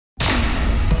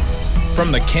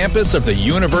from the campus of the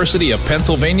University of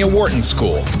Pennsylvania Wharton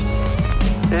School.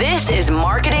 This is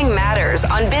Marketing Matters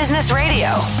on Business Radio.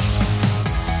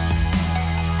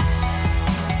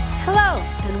 Hello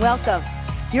and welcome.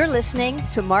 You're listening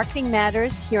to Marketing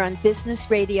Matters here on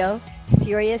Business Radio,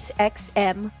 Sirius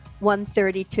XM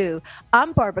 132.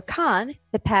 I'm Barbara Kahn,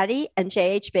 the Patty and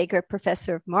J.H. Baker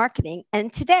Professor of Marketing,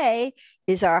 and today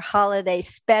is our holiday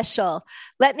special.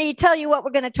 Let me tell you what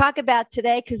we're going to talk about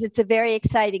today because it's a very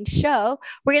exciting show.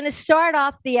 We're going to start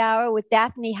off the hour with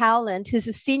Daphne Howland, who's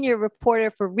a senior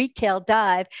reporter for Retail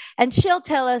Dive, and she'll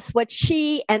tell us what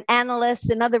she and analysts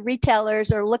and other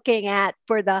retailers are looking at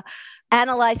for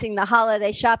analyzing the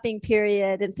holiday shopping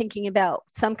period and thinking about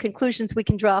some conclusions we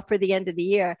can draw for the end of the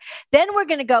year. Then we're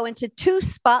going to go into two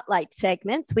spotlight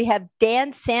segments. We have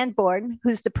Dan Sanborn,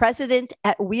 who's the president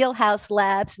at Wheelhouse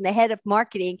Labs and the head of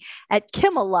marketing at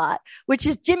Kimmel, which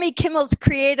is Jimmy Kimmel's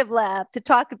creative lab, to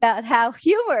talk about how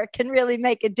humor can really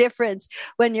make a difference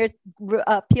when you're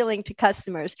appealing to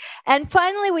customers. And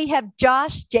finally, we have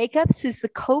Josh Jacobs, who's the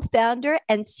co-founder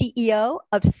and CEO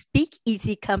of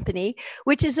Speakeasy Company,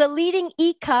 which is a leading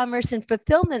e-commerce and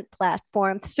fulfillment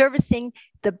platform servicing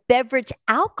the beverage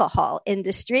alcohol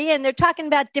industry. And they're talking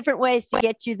about different ways to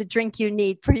get you the drink you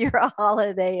need for your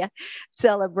holiday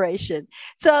celebration.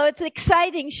 So it's an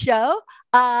exciting show.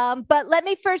 But let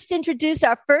me first introduce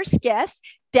our first guest,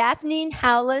 Daphne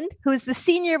Howland, who's the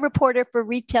senior reporter for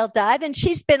Retail Dive. And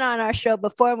she's been on our show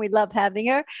before, and we love having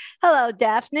her. Hello,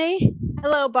 Daphne.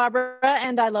 Hello, Barbara.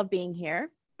 And I love being here.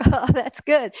 Oh, that's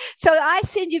good. So I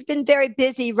see you've been very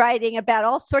busy writing about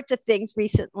all sorts of things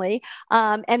recently.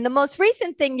 And the most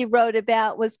recent thing you wrote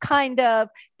about was kind of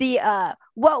the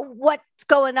what's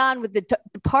going on with the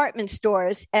department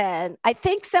stores. And I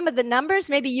think some of the numbers,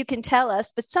 maybe you can tell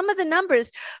us, but some of the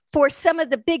numbers for some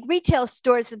of the big retail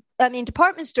stores,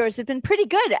 department stores have been pretty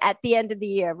good at the end of the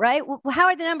year, right? How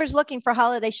are the numbers looking for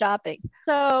holiday shopping?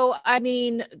 So,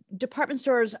 department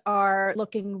stores are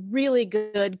looking really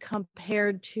good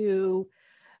compared to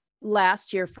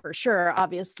last year for sure.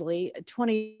 Obviously,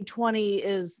 2020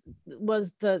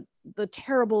 was the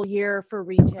terrible year for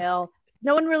retail.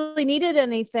 No one really needed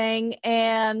anything,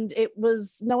 and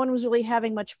no one was really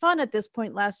having much fun at this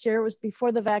point last year. It was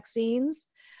before the vaccines.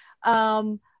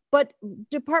 But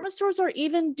department stores are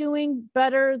even doing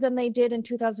better than they did in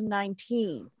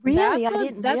 2019. Really? I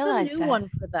didn't realize that's a new that. one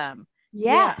for them.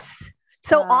 Yes. Yeah.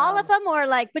 So all of them, or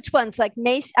like which ones? Like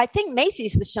Macy's, I think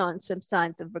Macy's was showing some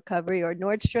signs of recovery, or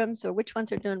Nordstrom's, or which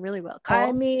ones are doing really well?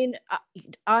 Kohl's?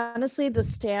 Honestly, the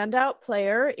standout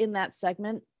player in that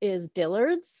segment is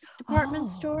Dillard's department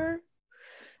store.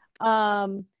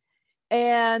 And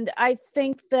I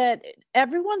think that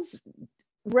everyone's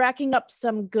racking up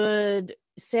some good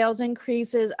sales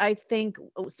increases. I think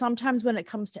sometimes when it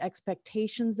comes to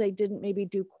expectations, they didn't maybe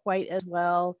do quite as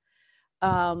well.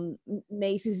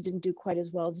 Macy's didn't do quite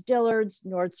as well as Dillard's.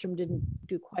 Nordstrom didn't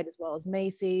do quite as well as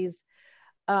Macy's.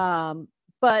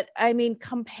 But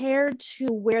compared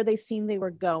to where they seemed they were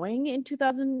going in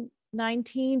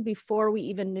 2019, before we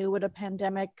even knew what a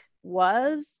pandemic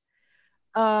was,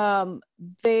 they're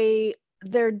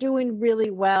doing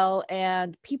really well,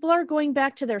 and people are going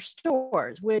back to their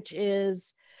stores, which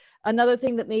is another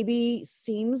thing that maybe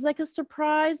seems like a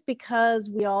surprise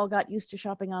because we all got used to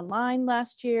shopping online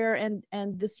last year, and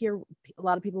this year a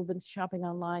lot of people have been shopping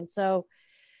online. So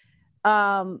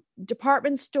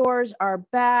department stores are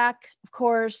back. Of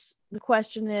course, the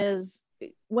question is,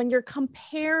 when you're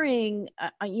comparing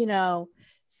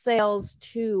sales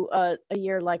to a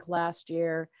year like last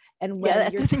year, and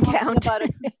when you're talking about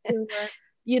a consumer,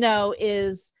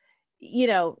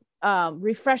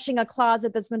 refreshing a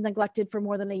closet that's been neglected for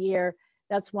more than a year,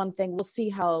 that's one thing. We'll see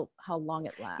how long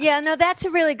it lasts. Yeah, no, that's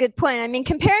a really good point.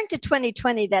 Comparing to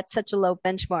 2020, that's such a low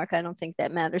benchmark. I don't think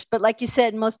that matters. But like you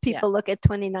said, most people look at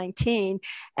 2019,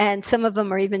 and some of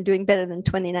them are even doing better than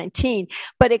 2019.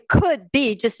 But it could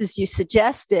be, just as you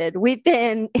suggested, we've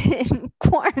been in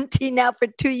quarantine now for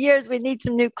 2 years. We need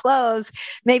some new clothes.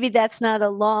 Maybe that's not a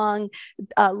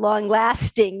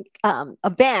long-lasting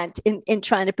event in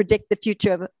trying to predict the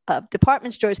future of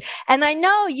department stores. And I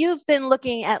know you've been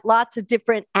looking at lots of different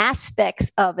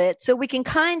aspects of it, so we can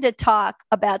kind of talk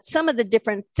about some of the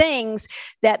different things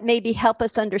that maybe help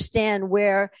us understand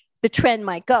where the trend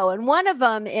might go. And one of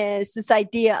them is this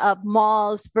idea of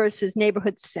malls versus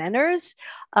neighborhood centers.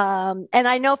 And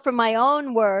I know from my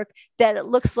own work that it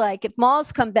looks like if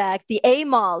malls come back, the A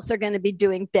malls are going to be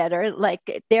doing better.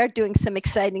 Like they're doing some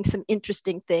exciting, some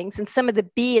interesting things. And some of the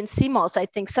B and C malls, I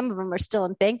think some of them are still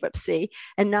in bankruptcy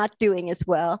and not doing as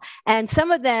well. And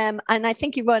some of them, and I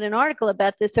think you wrote an article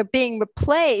about this, are being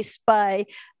replaced by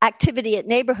activity at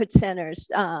neighborhood centers.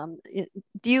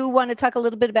 Do you want to talk a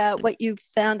little bit about what you've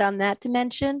found on that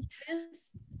dimension?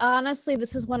 Honestly,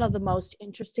 this is one of the most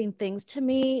interesting things to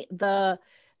me. That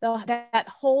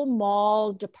whole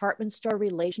mall department store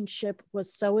relationship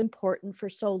was so important for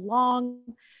so long.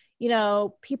 You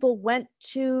know, people went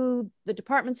to the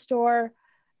department store,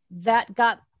 that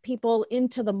got people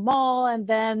into the mall, and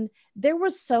then there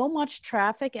was so much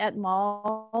traffic at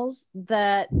malls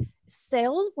that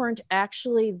sales weren't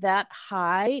actually that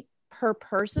high per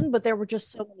person, but there were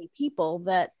just so many people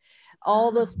that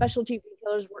all the specialty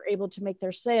retailers were able to make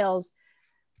their sales.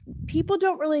 People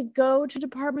don't really go to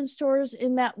department stores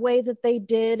in that way that they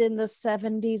did in the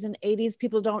 70s and 80s.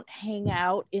 People don't hang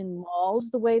out in malls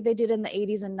the way they did in the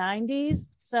 80s and 90s.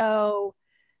 So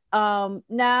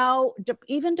now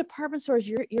even department stores,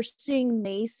 you're seeing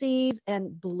Macy's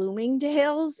and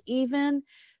Bloomingdale's even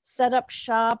set up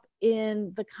shop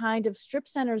in the kind of strip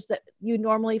centers that you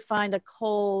normally find a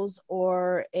Kohl's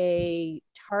or a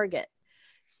Target.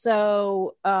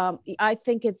 So I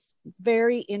think it's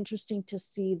very interesting to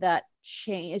see that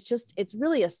change. It's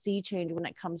really a sea change when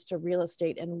it comes to real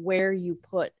estate and where you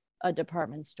put a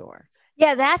department store.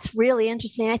 Yeah, that's really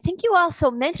interesting. I think you also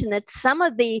mentioned that some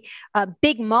of the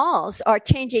big malls are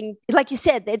changing. Like you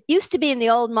said, it used to be in the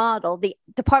old model, the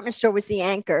department store was the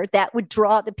anchor that would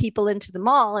draw the people into the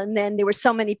mall. And then there were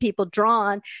so many people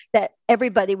drawn that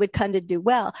everybody would kind of do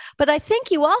well. But I think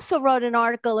you also wrote an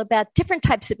article about different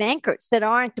types of anchors that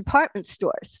aren't department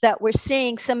stores, that we're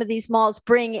seeing some of these malls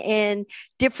bring in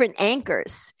different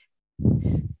anchors.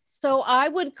 So I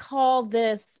would call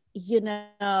this,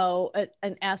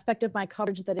 an aspect of my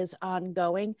coverage that is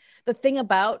ongoing. The thing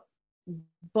about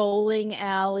bowling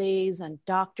alleys and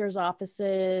doctors'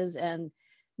 offices and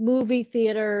movie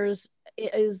theaters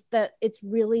is that it's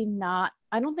really not,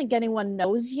 I don't think anyone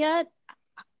knows yet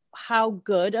how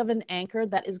good of an anchor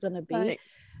that is going to be. Right.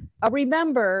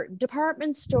 Remember,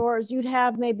 department stores, you'd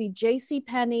have maybe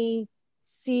JCPenney,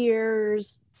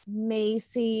 Sears,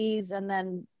 Macy's, and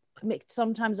then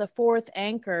sometimes a fourth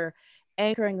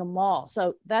anchoring a mall.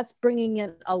 So that's bringing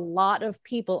in a lot of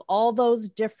people. All those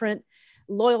different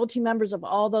loyalty members of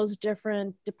all those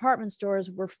different department stores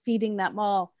were feeding that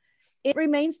mall. It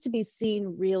remains to be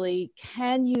seen, really,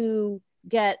 can you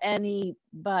get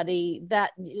anybody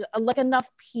that, like, enough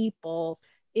people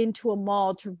into a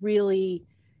mall to really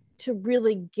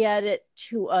get it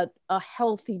to a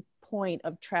healthy point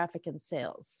of traffic and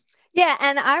sales. Yeah.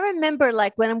 And I remember,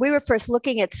 like, when we were first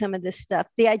looking at some of this stuff,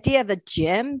 the idea of a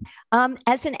gym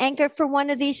as an anchor for one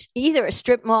of these, either a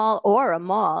strip mall or a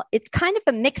mall, it's kind of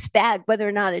a mixed bag whether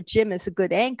or not a gym is a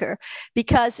good anchor,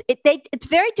 because it's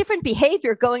very different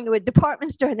behavior going to a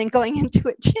department store than going into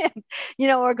a gym,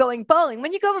 or going bowling.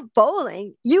 When you go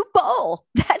bowling, you bowl.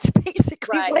 That's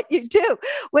basically right. What you do.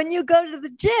 When you go to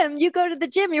the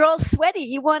gym, you're all sweaty.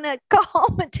 You want to go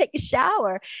home and take a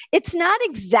shower. It's not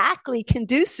exactly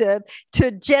conducive to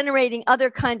generating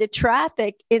other kind of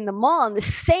traffic in the mall in the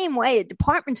same way a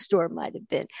department store might have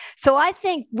been. So I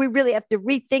think we really have to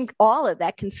rethink all of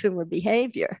that consumer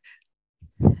behavior.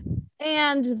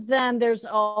 And then there's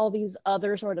all these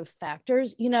other sort of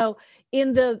factors. In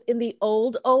the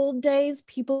old days,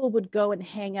 people would go and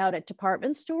hang out at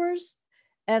department stores,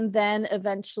 and then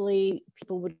eventually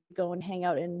people would go and hang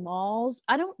out in malls.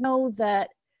 I don't know that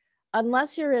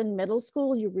unless you're in middle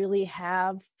school, you really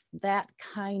have that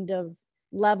kind of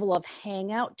level of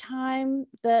hangout time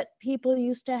that people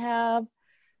used to have.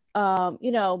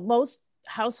 Most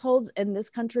households in this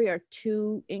country are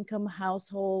 2-income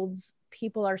households.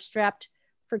 People are strapped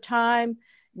for time,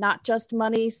 not just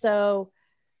money. So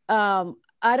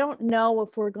I don't know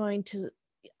if we're going to,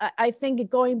 I think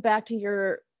going back to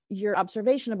your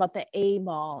observation about the A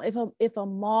mall, if a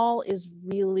mall is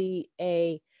really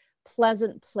a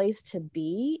pleasant place to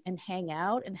be and hang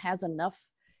out and has enough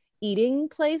eating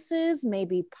places,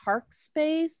 maybe park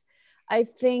space, I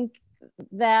think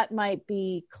that might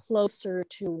be closer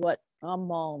to what a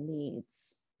mall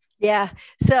needs. Yeah.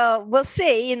 So we'll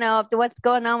see, what's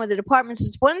going on with the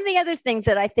departments. One of the other things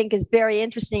that I think is very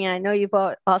interesting, and I know you've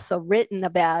also written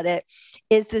about it,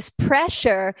 is this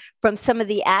pressure from some of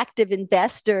the active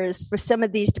investors for some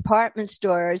of these department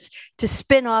stores to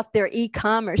spin off their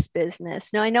e-commerce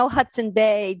business. Now, I know Hudson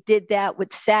Bay did that with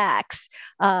Saks,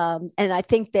 and I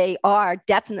think they are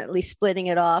definitely splitting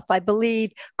it off. I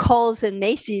believe Kohl's and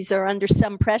Macy's are under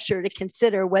some pressure to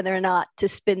consider whether or not to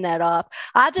spin that off.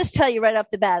 I'll just tell you right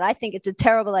off the bat, I think it's a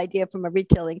terrible idea from a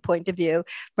retailing point of view.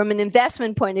 From an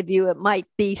investment point of view, it might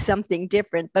be something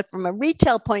different. But from a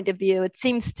retail point of view, it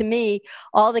seems to me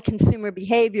all the consumer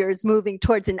behavior is moving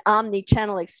towards an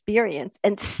omni-channel experience,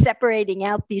 and separating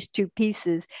out these two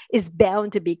pieces is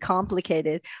bound to be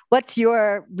complicated. What's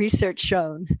your research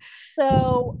shown?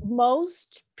 So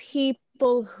most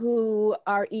people who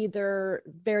are either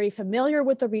very familiar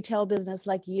with the retail business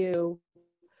like you,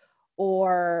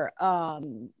 or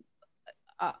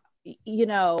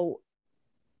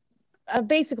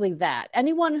basically that.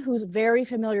 Anyone who's very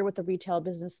familiar with the retail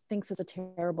business thinks it's a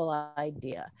terrible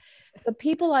idea. The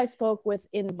people I spoke with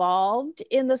involved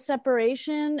in the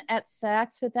separation at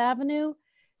Saks Fifth Avenue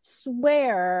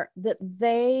swear that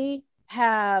they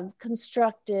have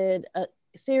constructed a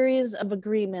series of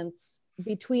agreements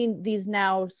between these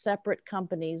now separate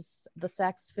companies, the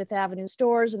Saks Fifth Avenue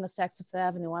stores and the Saks Fifth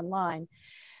Avenue online.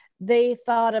 They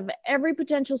thought of every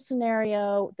potential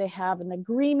scenario. They have an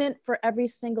agreement for every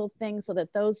single thing so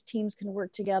that those teams can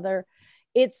work together.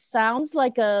 It sounds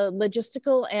like a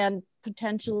logistical and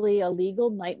potentially a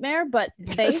legal nightmare, but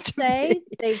they say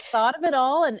they've thought of it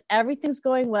all and everything's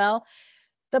going well.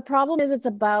 The problem is it's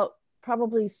about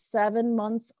probably 7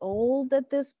 months old at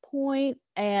this point.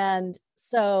 And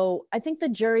so I think the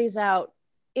jury's out.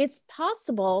 It's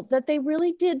possible that they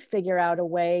really did figure out a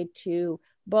way to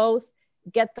both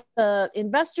get the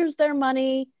investors their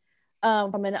money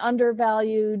from an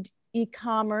undervalued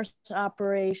e-commerce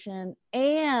operation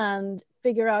and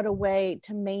figure out a way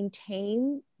to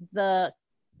maintain the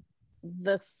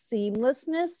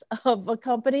seamlessness of a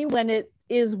company when it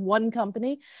is one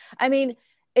company. I mean,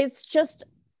 it's just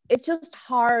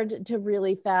hard to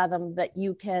really fathom that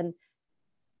you can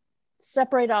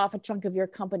separate off a chunk of your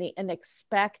company and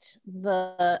expect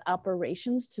the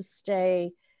operations to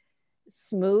stay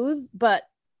smooth, but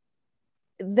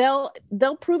they'll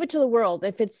prove it to the world.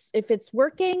 If it's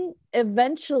working,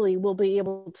 eventually we'll be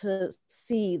able to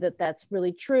see that that's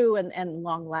really true and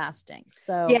long lasting.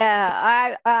 So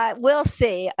yeah, I will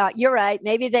see. You're right.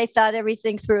 Maybe they thought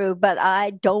everything through, but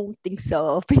I don't think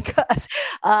so, because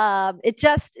it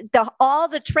just all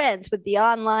the trends with the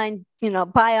online,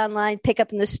 buy online, pick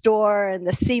up in the store, and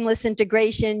the seamless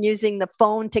integration using the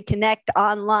phone to connect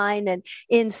online and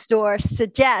in store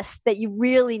suggests that you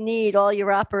really need all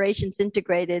your operations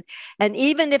integrated. And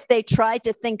even if they try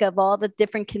to think of all the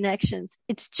different connections,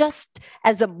 it's just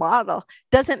as a model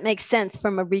doesn't make sense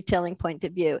from a retailing point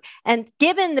of view. And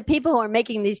given the people who are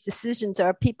making these decisions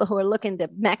are people who are looking to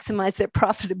maximize their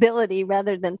profitability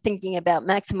rather than thinking about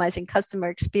maximizing customer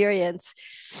experience,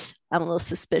 I'm a little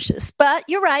suspicious. But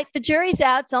you're right. The jury's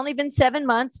out. It's only been 7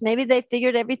 months. Maybe they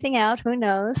figured everything out. Who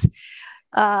knows?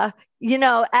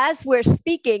 As we're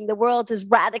speaking, the world is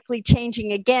radically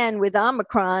changing again with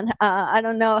Omicron. I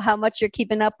don't know how much you're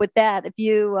keeping up with that. If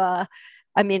you,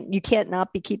 you can't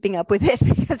not be keeping up with it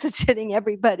because it's hitting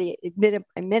everybody minute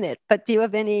by minute. But do you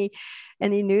have any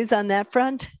news on that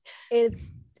front?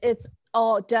 It's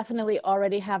all definitely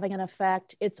already having an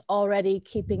effect. It's already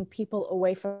keeping people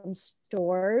away from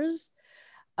stores.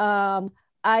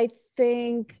 I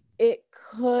think it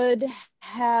could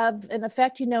have an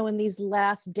effect, in these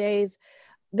last days.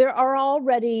 There are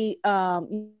already, a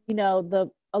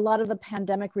lot of the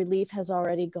pandemic relief has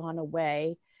already gone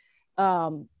away.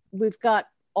 We've got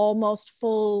almost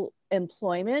full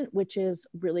employment, which is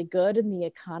really good, and the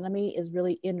economy is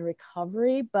really in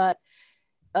recovery. But,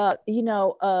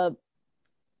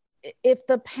 if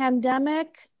the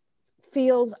pandemic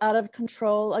feels out of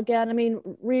control again,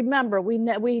 remember,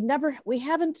 we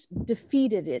haven't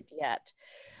defeated it yet.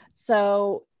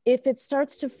 So if it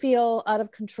starts to feel out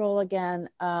of control again,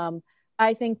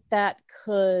 I think that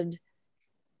could,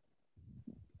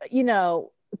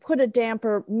 put a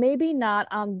damper, maybe not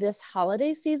on this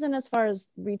holiday season as far as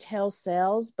retail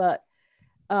sales, but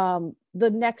the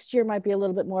next year might be a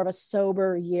little bit more of a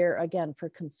sober year again for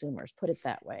consumers, put it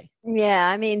that way. Yeah,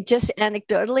 I mean, just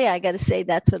anecdotally, I got to say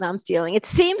that's what I'm feeling. It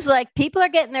seems like people are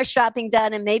getting their shopping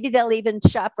done, and maybe they'll even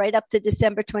shop right up to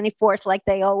December 24th like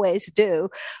they always do.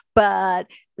 But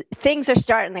things are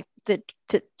starting to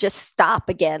just stop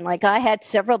again. Like I had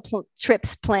several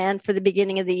trips planned for the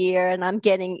beginning of the year, and I'm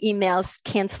getting emails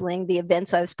canceling the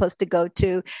events I was supposed to go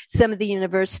to. Some of the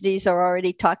universities are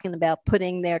already talking about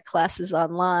putting their classes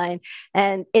online,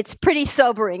 and it's pretty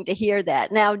sobering to hear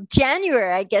that. Now,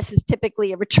 January, I guess, is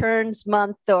typically a returns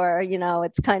month, or,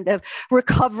 it's kind of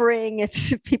recovering.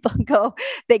 It's people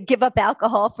they give up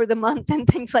alcohol for the month and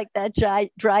things like that,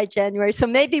 dry January. So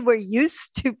maybe we're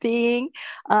used to being,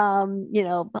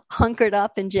 hunkered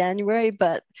up in January,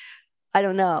 but I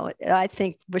don't know. I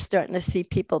think we're starting to see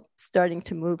people starting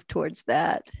to move towards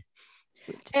that.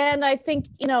 And I think,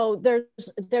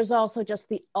 there's also just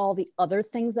all the other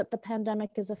things that the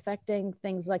pandemic is affecting,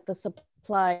 things like the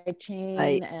supply chain,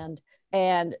 right,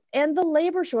 and the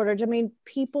labor shortage. I mean,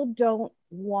 people don't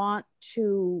want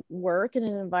to work in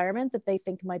an environment that they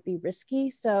think might be risky.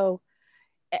 So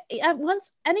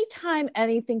anytime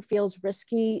anything feels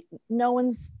risky, no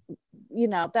one's,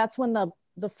 that's when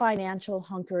the financial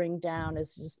hunkering down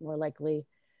is just more likely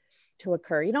to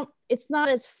occur. It's not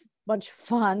as much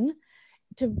fun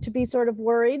to be sort of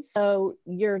worried, so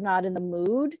you're not in the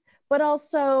mood, but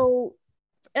also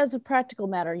as a practical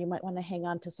matter, you might want to hang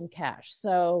on to some cash.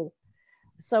 So,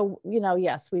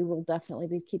 yes, we will definitely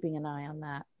be keeping an eye on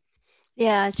that.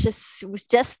 Yeah, we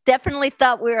just definitely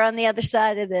thought we were on the other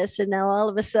side of this. And now all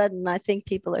of a sudden, I think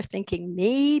people are thinking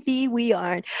maybe we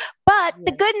aren't. But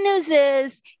the good news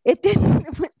is it didn't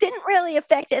really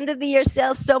affect end of the year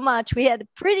sales so much. We had a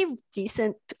pretty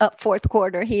decent fourth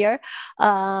quarter here.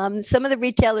 Some of the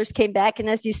retailers came back. And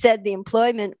as you said, the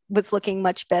employment was looking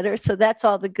much better. So that's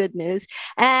all the good news.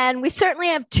 And we certainly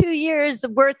have 2 years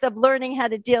worth of learning how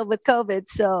to deal with COVID.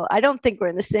 So I don't think we're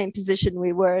in the same position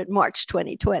we were in March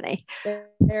 2020.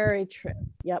 Very true.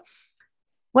 Yep.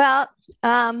 Well,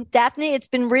 Daphne, it's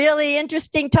been really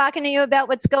interesting talking to you about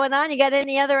what's going on. You got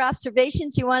any other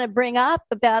observations you want to bring up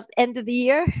about end of the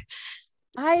year?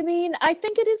 I mean, I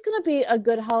think it is going to be a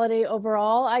good holiday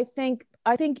overall. I think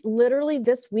literally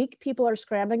this week people are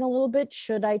scrambling a little bit.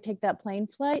 Should I take that plane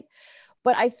flight?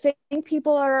 But I think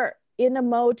people are in a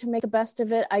mode to make the best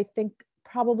of it. I think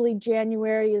probably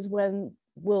January is when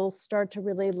we'll start to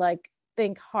really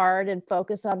think hard and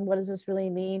focus on what does this really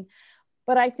mean.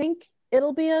 But I think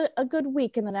it'll be a good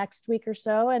week in the next week or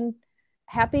so. And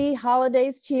happy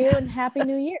holidays to you and happy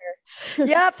new year.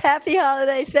 Yep. Happy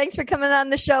holidays. Thanks for coming on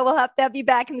the show. We'll have to have you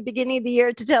back in the beginning of the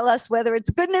year to tell us whether it's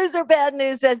good news or bad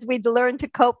news as we learn to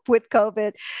cope with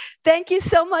COVID. Thank you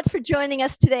so much for joining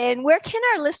us today. And where can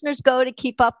our listeners go to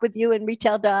keep up with you and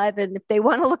Retail Dive? And if they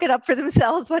want to look it up for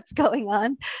themselves, what's going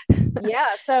on? Yeah.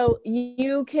 So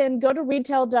you can go to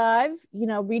Retail Dive,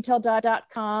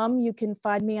 retaildive.com. You can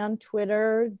find me on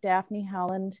Twitter, Daphne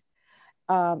Howland,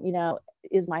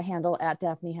 is my handle at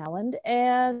Daphne Howland,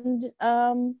 and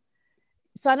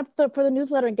sign up for the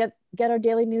newsletter and get our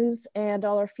daily news and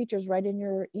all our features right in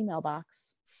your email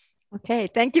box. Okay,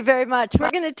 thank you very much.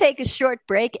 We're going to take a short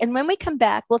break, and when we come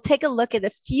back, we'll take a look at a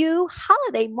few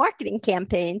holiday marketing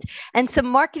campaigns and some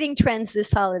marketing trends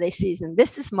this holiday season.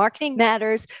 This is Marketing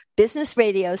Matters Business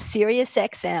Radio, Sirius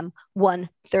XM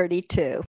 132.